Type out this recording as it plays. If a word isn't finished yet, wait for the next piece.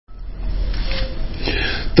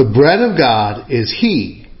The bread of God is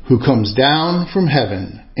He who comes down from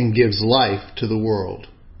heaven and gives life to the world.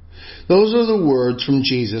 Those are the words from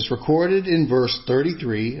Jesus recorded in verse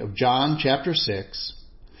 33 of John chapter 6.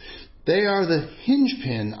 They are the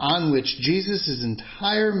hingepin on which Jesus'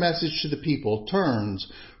 entire message to the people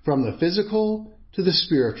turns from the physical to the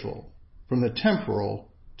spiritual, from the temporal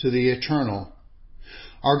to the eternal.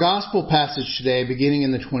 Our gospel passage today, beginning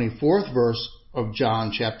in the 24th verse of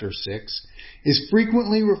John chapter 6, is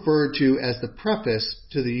frequently referred to as the preface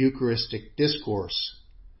to the Eucharistic discourse.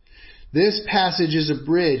 This passage is a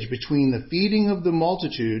bridge between the feeding of the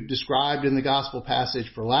multitude described in the gospel passage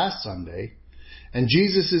for last Sunday and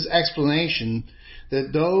Jesus' explanation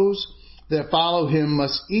that those that follow him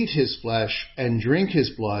must eat his flesh and drink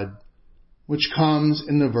his blood, which comes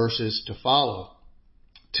in the verses to follow.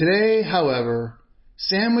 Today, however,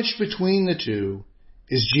 sandwiched between the two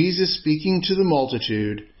is Jesus speaking to the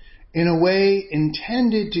multitude in a way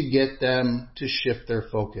intended to get them to shift their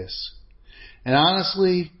focus. And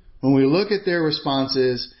honestly, when we look at their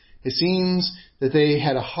responses, it seems that they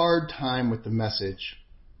had a hard time with the message.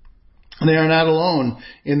 They are not alone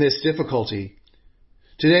in this difficulty.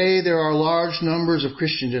 Today, there are large numbers of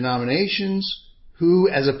Christian denominations who,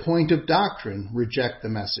 as a point of doctrine, reject the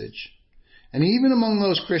message. And even among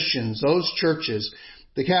those Christians, those churches,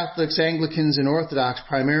 the Catholics, Anglicans, and Orthodox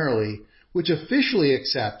primarily, which officially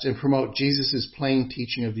accept and promote Jesus' plain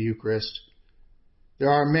teaching of the Eucharist, there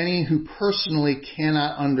are many who personally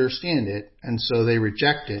cannot understand it, and so they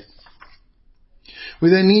reject it. We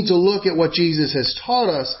then need to look at what Jesus has taught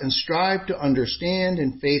us and strive to understand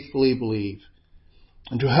and faithfully believe.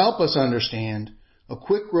 And to help us understand, a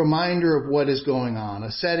quick reminder of what is going on,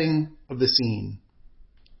 a setting of the scene.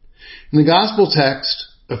 In the gospel text,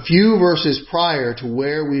 a few verses prior to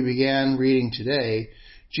where we began reading today,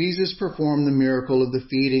 Jesus performed the miracle of the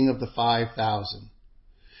feeding of the 5,000.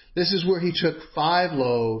 This is where he took 5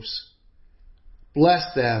 loaves,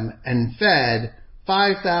 blessed them, and fed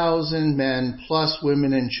 5,000 men plus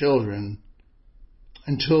women and children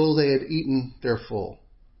until they had eaten their full.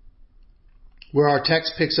 Where our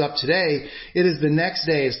text picks up today, it is the next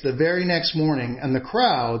day, it's the very next morning, and the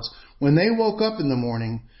crowds, when they woke up in the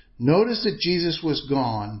morning, noticed that Jesus was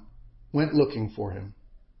gone, went looking for him.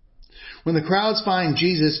 When the crowds find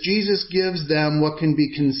Jesus, Jesus gives them what can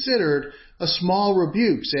be considered a small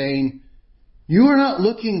rebuke, saying, "You are not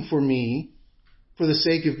looking for me for the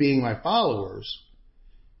sake of being my followers.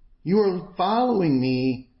 You are following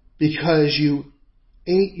me because you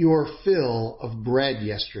ate your fill of bread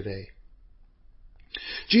yesterday."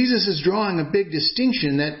 Jesus is drawing a big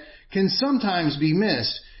distinction that can sometimes be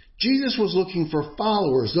missed. Jesus was looking for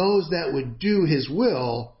followers, those that would do his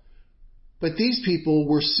will, but these people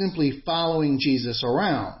were simply following Jesus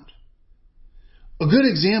around. A good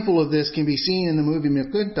example of this can be seen in the movie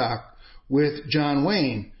McClintock with John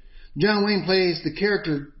Wayne. John Wayne plays the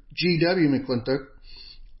character G.W. McClintock,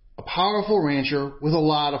 a powerful rancher with a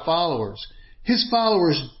lot of followers. His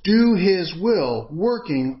followers do his will,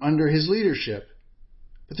 working under his leadership.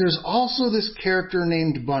 But there's also this character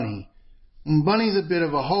named Bunny. And Bunny's a bit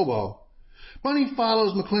of a hobo. Bunny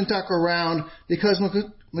follows McClintock around because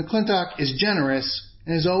McClintock is generous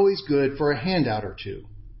and is always good for a handout or two.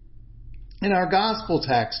 In our gospel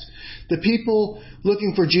text, the people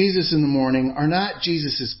looking for Jesus in the morning are not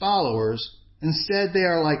Jesus' followers. Instead, they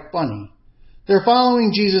are like Bunny. They're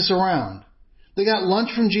following Jesus around. They got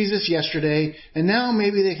lunch from Jesus yesterday, and now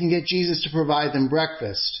maybe they can get Jesus to provide them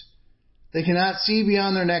breakfast. They cannot see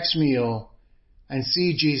beyond their next meal and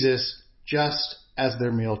see Jesus just as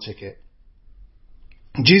their meal ticket.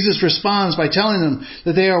 Jesus responds by telling them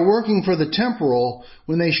that they are working for the temporal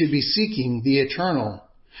when they should be seeking the eternal.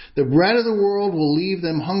 The bread of the world will leave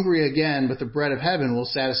them hungry again, but the bread of heaven will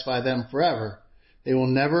satisfy them forever. They will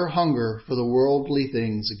never hunger for the worldly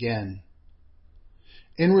things again.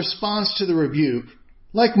 In response to the rebuke,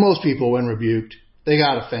 like most people when rebuked, they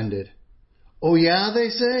got offended. "Oh yeah," they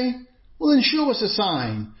say? "Well then show us a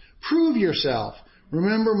sign. Prove yourself.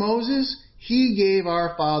 Remember Moses? He gave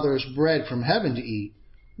our fathers bread from heaven to eat.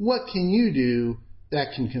 What can you do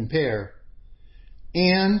that can compare?"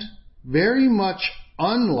 And very much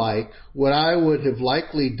unlike what I would have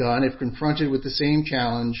likely done if confronted with the same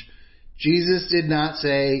challenge, Jesus did not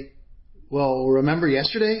say, "Well, remember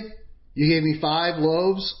yesterday? You gave me 5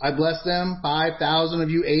 loaves. I blessed them. 5,000 of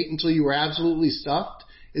you ate until you were absolutely stuffed.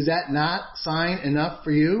 Is that not sign enough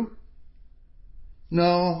for you?"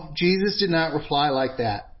 No, Jesus did not reply like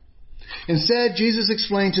that. Instead, Jesus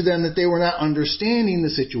explained to them that they were not understanding the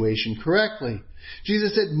situation correctly.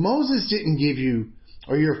 Jesus said, "Moses didn't give you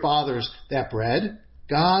or your fathers that bread.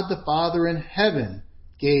 God the Father in heaven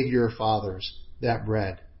gave your fathers that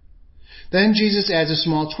bread. Then Jesus adds a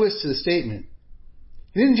small twist to the statement.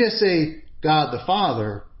 He didn't just say God the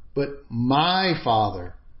Father, but my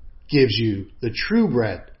Father gives you the true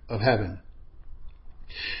bread of heaven.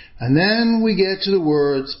 And then we get to the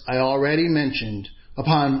words I already mentioned,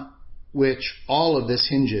 upon which all of this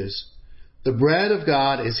hinges. The bread of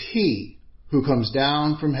God is He who comes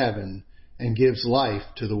down from heaven and gives life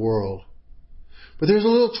to the world. But there's a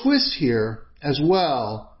little twist here as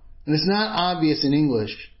well, and it's not obvious in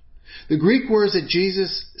English. The Greek words that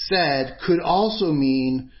Jesus said could also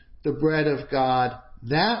mean the bread of God,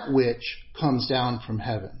 that which comes down from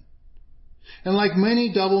heaven. And like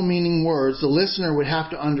many double-meaning words, the listener would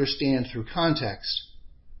have to understand through context.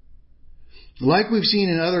 Like we've seen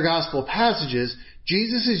in other gospel passages,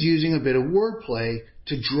 Jesus is using a bit of wordplay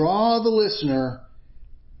to draw the listener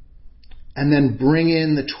and then bring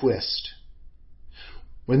in the twist.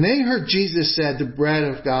 When they heard Jesus said the bread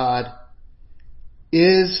of God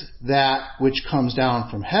is that which comes down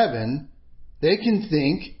from heaven, they can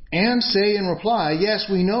think and say in reply, yes,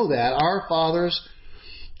 we know that. Our fathers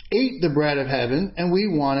ate the bread of heaven and we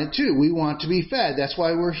want it too. We want to be fed. That's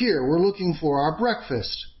why we're here. We're looking for our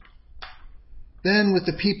breakfast. Then with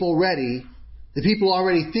the people ready, the people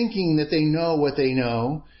already thinking that they know what they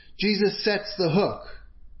know, Jesus sets the hook.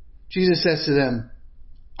 Jesus says to them,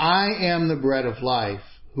 I am the bread of life.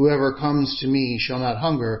 Whoever comes to me shall not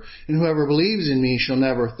hunger, and whoever believes in me shall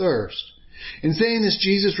never thirst. In saying this,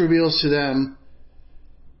 Jesus reveals to them,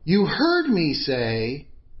 you heard me say,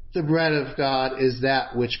 the bread of God is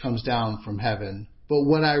that which comes down from heaven. But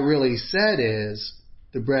what I really said is,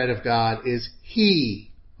 the bread of God is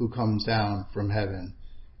He who comes down from heaven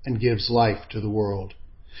and gives life to the world.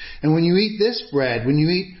 And when you eat this bread, when you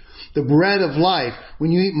eat the bread of life,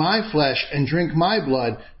 when you eat my flesh and drink my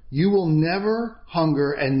blood, you will never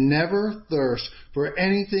hunger and never thirst for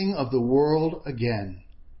anything of the world again.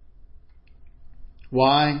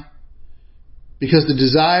 Why? Because the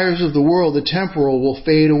desires of the world, the temporal, will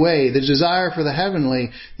fade away. The desire for the heavenly,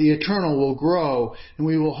 the eternal, will grow, and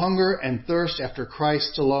we will hunger and thirst after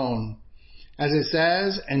Christ alone. As it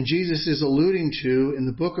says, and Jesus is alluding to in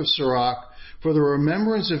the book of Sirach, for the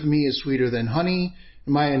remembrance of me is sweeter than honey,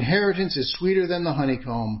 and my inheritance is sweeter than the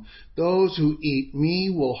honeycomb. Those who eat me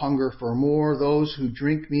will hunger for more. Those who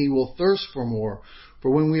drink me will thirst for more. For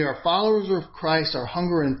when we are followers of Christ, our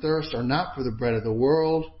hunger and thirst are not for the bread of the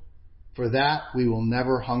world. For that we will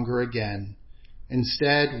never hunger again.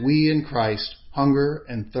 Instead, we in Christ hunger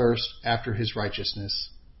and thirst after His righteousness.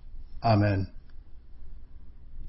 Amen.